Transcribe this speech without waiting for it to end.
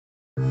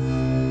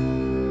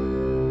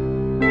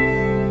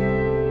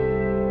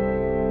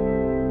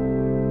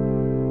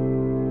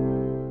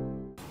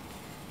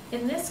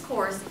In this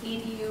course,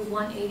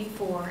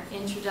 EDU184,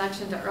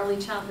 Introduction to Early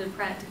Childhood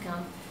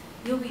Practicum,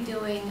 you'll be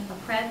doing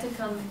a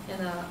practicum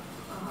in a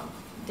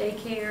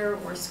daycare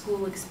or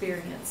school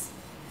experience.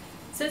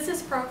 Since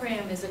this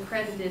program is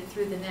accredited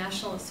through the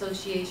National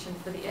Association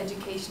for the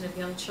Education of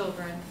Young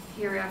Children,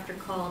 hereafter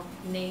called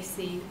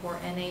NAEYC or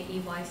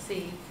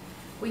NAEYC,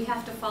 we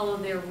have to follow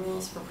their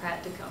rules for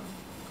practicum.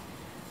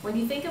 When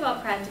you think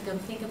about practicum,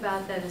 think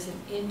about that as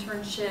an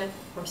internship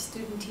or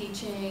student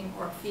teaching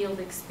or field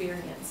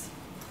experience.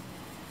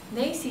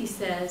 NAEYC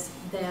says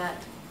that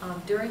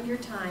during your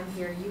time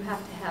here, you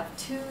have to have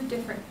 2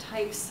 different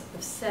types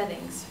of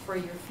settings for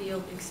your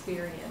field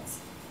experience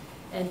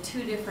and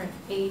 2 different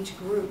age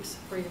groups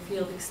for your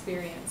field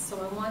experience. So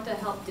I want to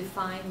help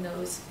define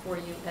those for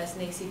you as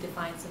NAEYC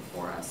defines them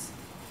for us.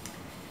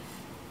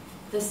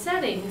 The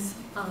settings,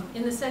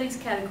 in the settings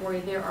category,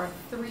 there are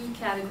 3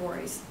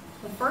 categories.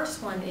 The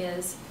first one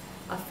is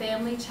a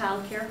family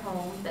child care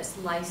home that's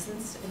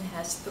licensed and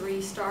has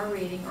 3-star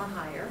rating or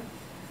higher,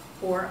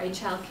 or a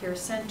child care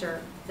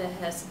center that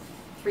has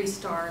 3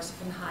 stars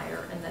and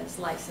higher and that's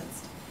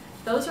licensed.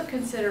 Those are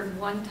considered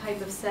one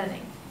type of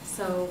setting.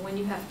 So when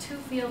you have 2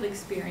 field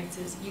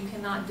experiences, you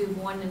cannot do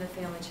one in a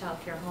family child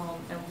care home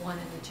and one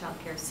in the child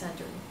care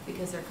center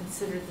because they're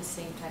considered the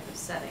same type of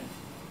setting.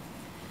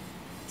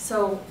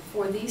 So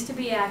for these to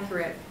be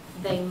accurate,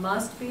 they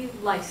must be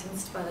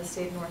licensed by the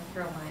state of North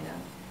Carolina.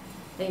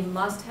 They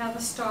must have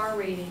a star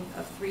rating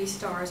of 3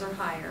 stars or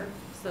higher,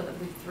 so that would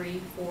be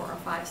 3, 4, or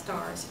 5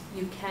 stars.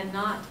 You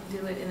cannot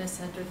do it in a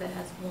center that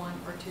has 1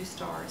 or 2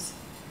 stars.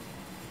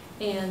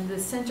 And the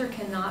center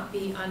cannot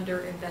be under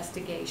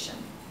investigation.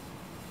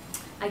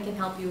 I can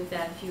help you with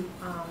that. If you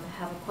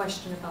have a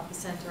question about the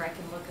center, I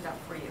can look it up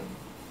for you.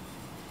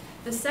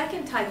 The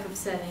second type of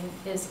setting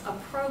is a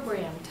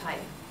program type.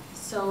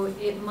 So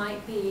it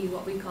might be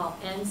what we call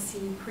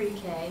NC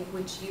Pre-K,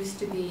 which used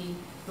to be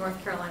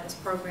North Carolina's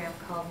program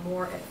called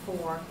More at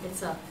 4.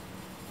 It's a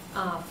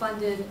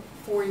funded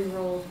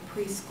 4-year-old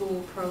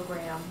preschool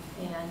program,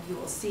 and you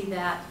will see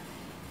that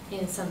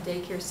in some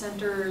daycare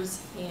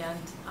centers, and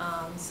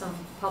some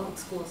public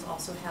schools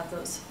also have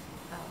those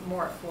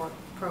More at 4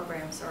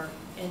 programs or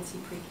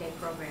NC Pre-K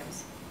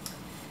programs.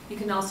 You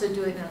can also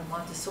do it in a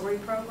Montessori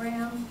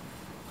program,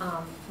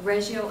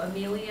 Reggio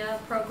Emilia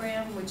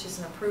program, which is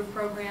an approved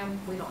program.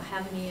 We don't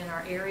have any in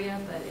our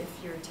area, but if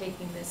you're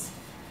taking this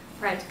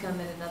practicum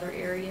in another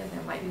area,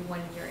 there might be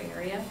one in your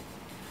area.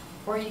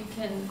 Or you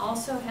can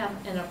also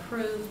have an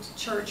approved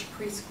church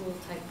preschool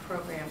type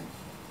program.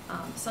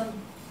 Some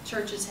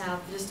churches have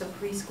just a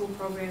preschool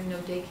program, no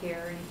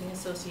daycare or anything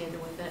associated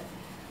with it,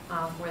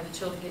 where the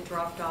children get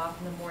dropped off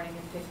in the morning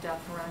and picked up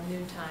around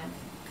noontime.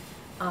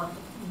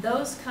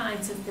 Those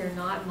kinds, if they're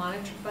not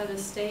monitored by the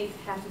state,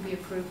 have to be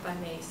approved by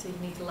me, so you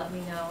need to let me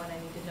know, and I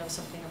need to know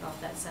something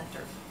about that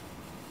center.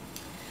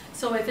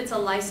 So if it's a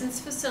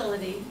licensed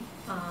facility,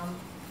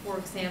 for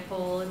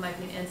example, it might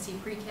be an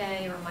NC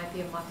Pre-K or it might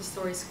be a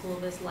Montessori school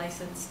that's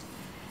licensed,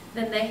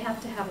 then they have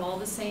to have all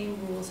the same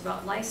rules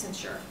about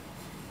licensure.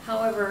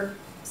 However,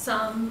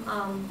 some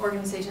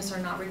organizations are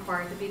not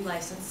required to be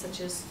licensed,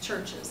 such as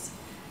churches.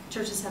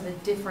 Churches have a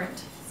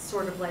different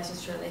sort of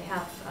licensure. They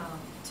have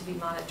to be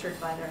monitored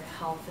by their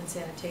health and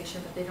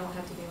sanitation, but they don't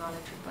have to be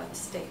monitored by the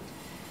state.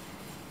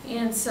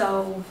 And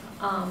so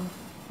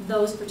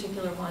those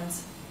particular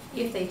ones,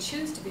 if they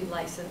choose to be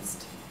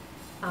licensed,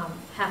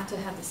 have to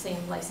have the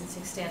same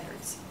licensing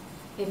standards.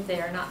 If they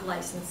are not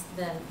licensed,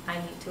 then I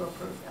need to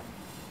approve them.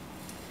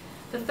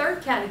 The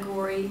third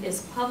category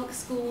is public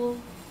school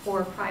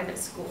or private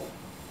school.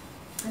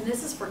 And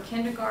this is for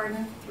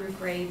kindergarten through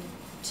grade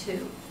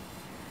 2.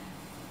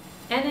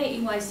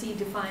 NAEYC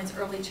defines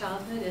early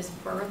childhood as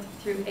birth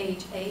through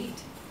age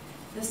 8.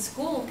 The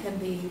school can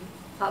be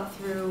up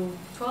through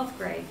 12th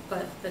grade,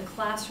 but the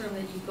classroom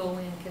that you go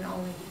in can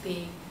only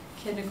be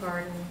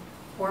kindergarten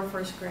or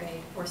 1st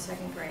grade or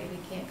 2nd grade.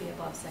 It can't be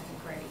above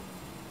 2nd grade.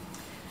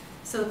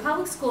 So the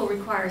public school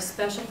requires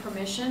special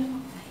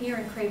permission. Here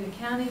in Craven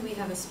County, we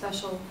have a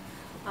special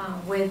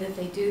way that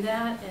they do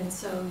that, and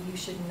so you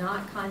should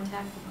not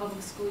contact the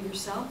public school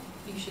yourself.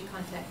 You should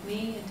contact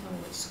me and tell me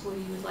which school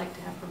you would like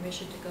to have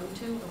permission to go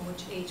to and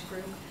which age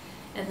group,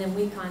 and then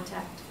we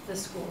contact the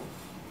school.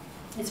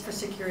 It's for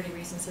security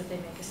reasons that they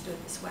make us do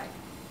it this way.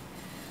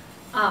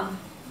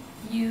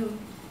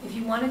 If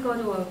you want to go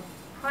to a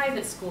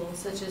private school,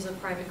 such as a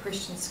private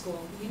Christian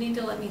school, you need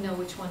to let me know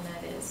which one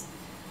that is.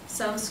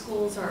 Some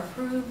schools are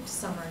approved,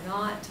 some are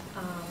not.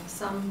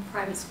 Some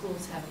private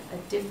schools have a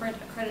different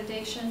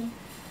accreditation,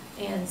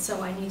 and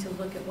so I need to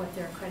look at what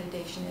their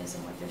accreditation is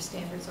and what their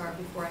standards are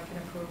before I can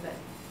approve it.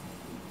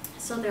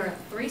 So there are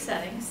 3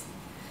 settings,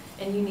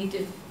 and you need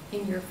to,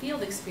 in your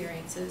field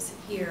experiences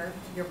here,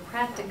 your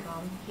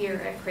practicum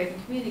here at Craven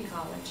Community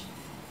College,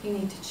 you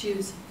need to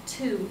choose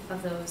 2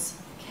 of those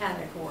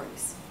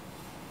categories.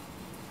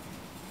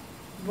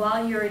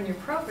 While you're in your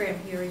program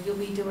here, you'll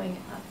be doing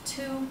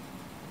 2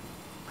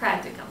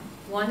 practicum.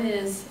 One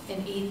is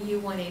an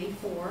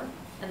EDU184,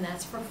 and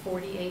that's for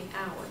 48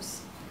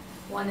 hours.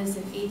 One is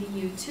an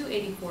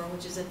EDU284,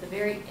 which is at the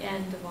very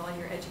end of all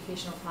your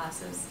educational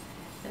classes,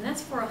 and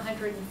that's for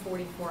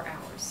 144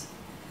 hours.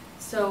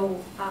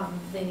 So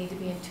they need to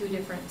be in 2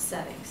 different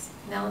settings.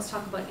 Now let's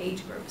talk about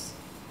age groups.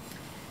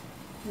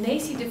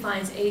 NAEYC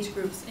defines age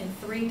groups in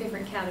 3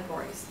 different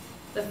categories.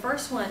 The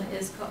first one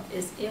is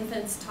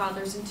infants,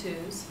 toddlers, and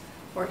twos,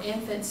 or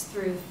infants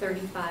through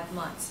 35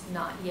 months,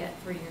 not yet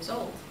 3 years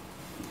old.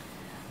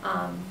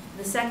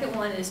 The second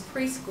one is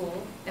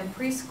preschool, and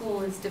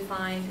preschool is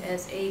defined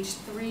as age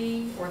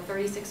 3 or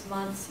 36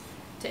 months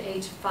to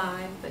age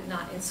 5, but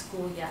not in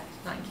school yet,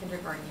 not in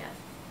kindergarten yet.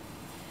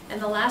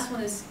 And the last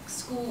one is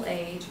school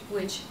age,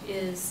 which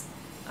is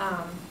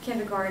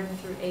kindergarten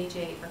through age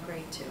 8 or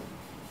grade 2.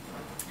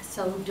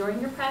 So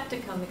during your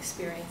practicum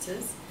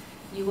experiences,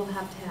 you will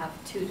have to have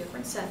 2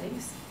 different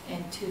settings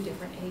and 2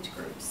 different age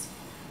groups.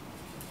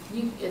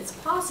 It's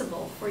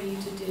possible for you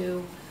to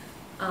do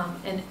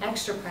an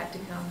extra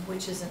practicum,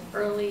 which is an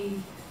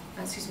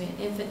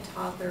infant,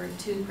 toddler, and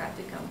 2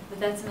 practicum, but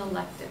that's an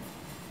elective.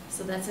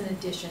 So that's in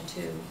addition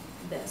to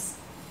this.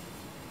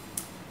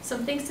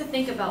 Some things to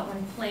think about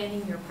when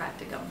planning your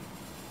practicum.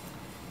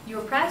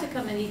 Your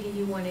practicum in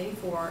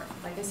EDU184,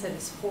 like I said,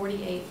 is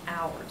 48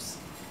 hours.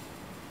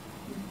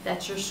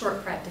 That's your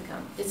short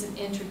practicum. It's an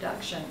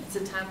introduction. It's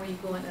a time where you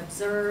go and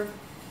observe,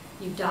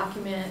 you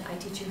document, I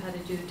teach you how to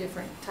do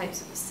different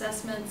types of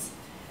assessments,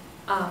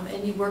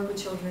 and you work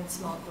with children in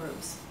small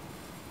groups.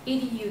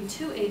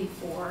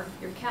 EDU284,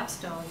 your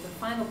capstone, the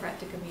final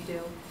practicum you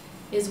do,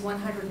 is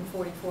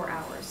 144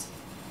 hours.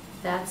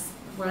 That's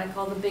what I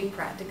call the big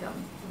practicum.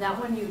 That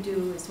one you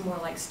do is more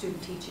like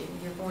student teaching.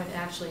 You're going to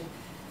actually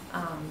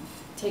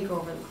take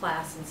over the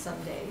class in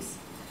some days.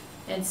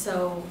 And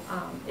so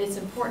it's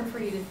important for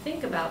you to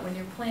think about when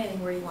you're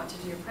planning where you want to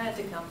do your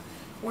practicum,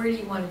 where do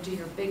you want to do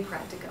your big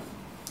practicum?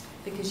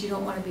 Because you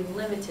don't want to be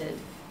limited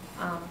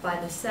by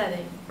the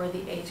setting or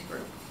the age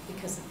group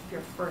because of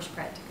your first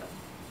practicum.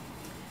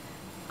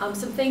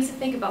 Some things to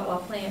think about while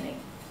planning.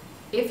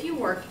 If you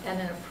work at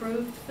an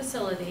approved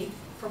facility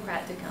for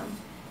practicum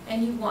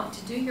and you want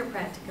to do your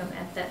practicum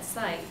at that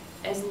site,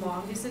 as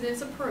long as it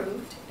is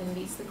approved and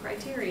meets the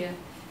criteria,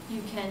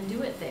 you can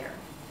do it there.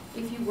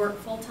 If you work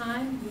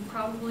full-time, you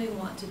probably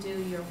want to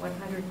do your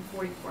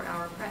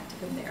 144-hour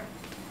practicum there.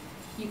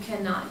 You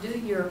cannot do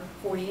your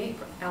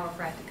 48-hour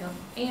practicum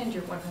and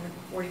your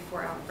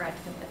 144-hour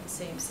practicum at the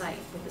same site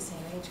with the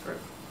same age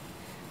group.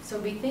 So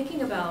be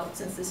thinking about,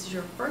 since this is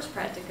your first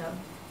practicum,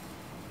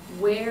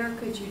 where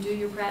could you do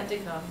your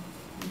practicum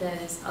that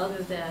is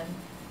other than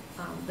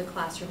the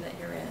classroom that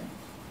you're in.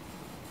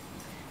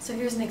 So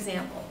here's an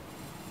example.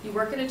 You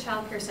work at a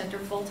child care center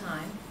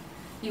full-time.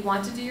 You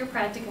want to do your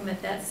practicum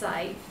at that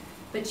site,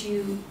 but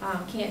you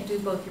can't do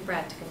both your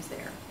practicums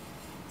there.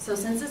 So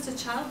since it's a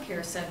child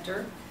care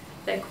center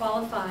that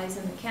qualifies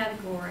in the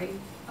category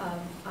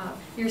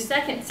of, your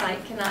second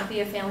site cannot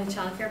be a family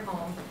child care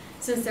home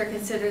since they're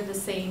considered the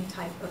same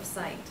type of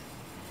site.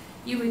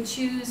 You would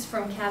choose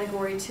from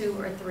category 2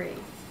 or 3.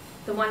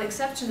 The one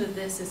exception to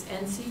this is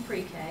NC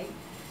Pre-K,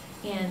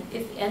 and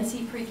if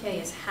NC Pre-K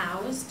is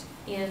housed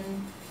in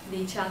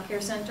the child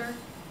care center,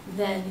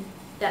 then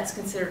that's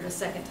considered a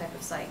second type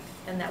of site,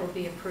 and that would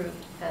be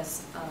approved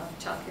as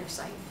a child care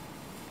site.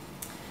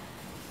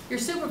 Your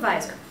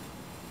supervisor.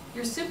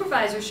 Your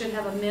supervisor should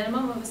have a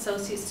minimum of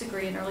associate's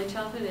degree in early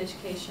childhood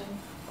education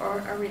or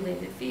a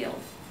related field.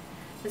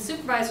 The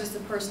supervisor is the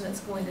person that's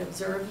going to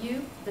observe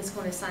you, that's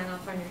going to sign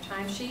off on your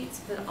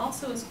timesheets, but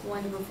also is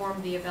going to perform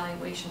the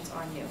evaluations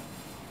on you.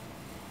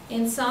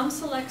 In some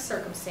select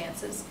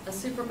circumstances, a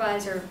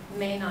supervisor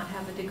may not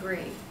have a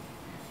degree,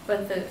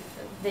 but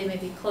they may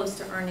be close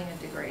to earning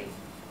a degree.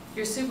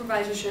 Your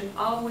supervisor should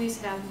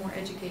always have more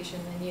education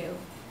than you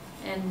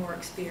and more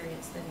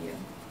experience than you.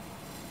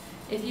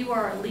 If you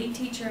are a lead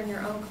teacher in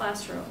your own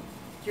classroom,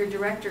 your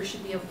director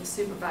should be able to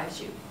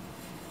supervise you.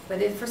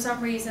 But if for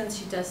some reason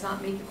she does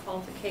not meet the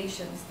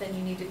qualifications, then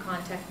you need to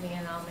contact me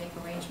and I'll make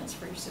arrangements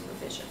for your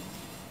supervision.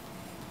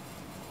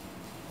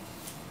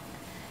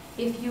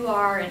 If you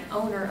are an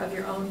owner of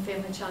your own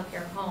family child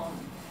care home,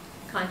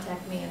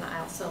 contact me and I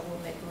also will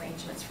make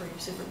arrangements for your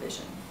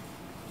supervision.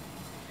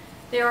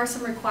 There are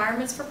some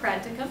requirements for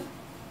practicum.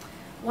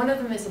 One of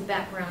them is a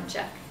background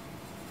check.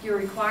 You're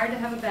required to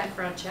have a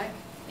background check,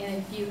 and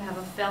if you have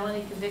a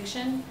felony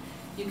conviction,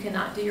 you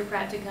cannot do your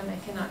practicum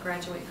and cannot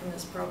graduate from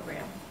this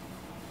program.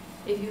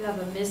 If you have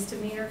a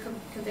misdemeanor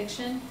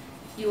conviction,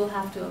 you will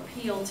have to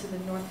appeal to the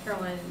North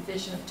Carolina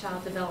Division of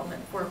Child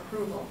Development for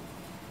approval.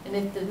 And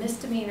if the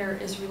misdemeanor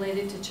is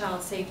related to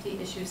child safety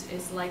issues,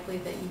 it's likely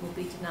that you will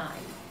be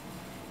denied.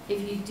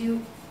 If you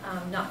do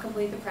not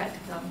complete the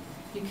practicum,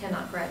 you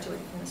cannot graduate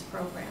from this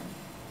program.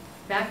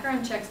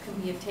 Background checks can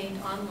be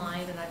obtained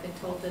online, and I've been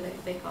told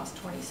that they cost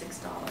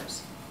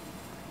 $26.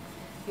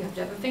 You have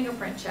to have a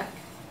fingerprint check.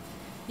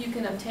 You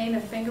can obtain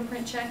a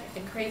fingerprint check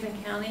in Craven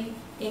County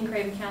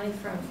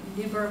from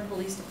New Bern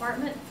Police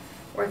Department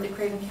or the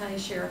Craven County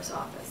Sheriff's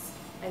Office.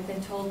 I've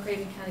been told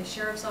Craven County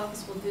Sheriff's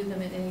Office will do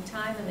them at any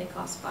time and they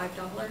cost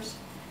 $5.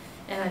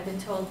 And I've been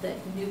told that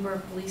the New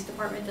Bern Police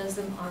Department does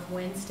them on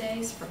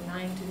Wednesdays from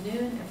 9 to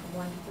noon and from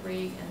 1 to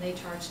 3, and they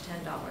charge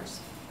 $10.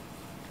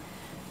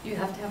 You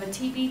have to have a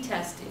TB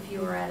test if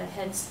you are at a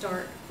Head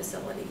Start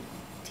facility.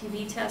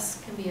 TB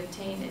tests can be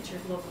obtained at your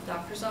local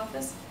doctor's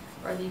office,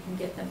 or you can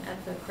get them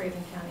at the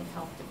Craven County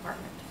Health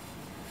Department.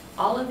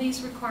 All of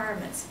these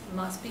requirements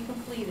must be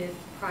completed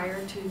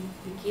prior to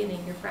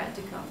beginning your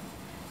practicum,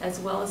 as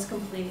well as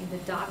completing the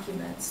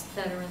documents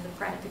that are in the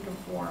practicum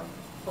form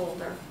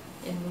folder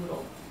in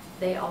Moodle.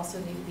 They also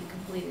need to be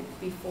completed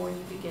before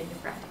you begin your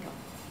practicum.